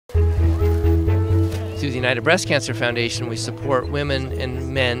the United Breast Cancer Foundation, we support women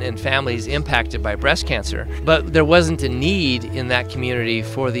and men and families impacted by breast cancer. But there wasn't a need in that community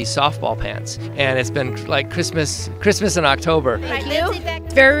for these softball pants. And it's been like Christmas in October. Thank you.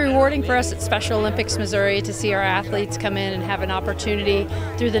 It's very rewarding for us at Special Olympics Missouri to see our athletes come in and have an opportunity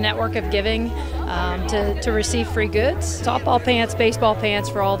through the network of giving to receive free goods. Softball pants, baseball pants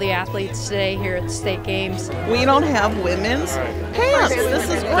for all the athletes today here at the state games. We don't have women's pants. This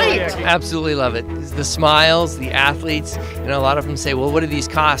is great. Absolutely love it. The smiles, the athletes, a lot of them say, well, what do these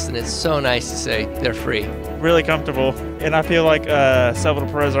cost? And it's so nice to say they're free. Really comfortable, and I feel like several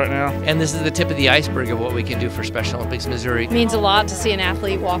pros right now. And this is the tip of the iceberg of what we can do for Special Olympics Missouri. It means a lot to see an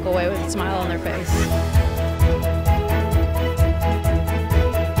athlete walk away with a smile on their face.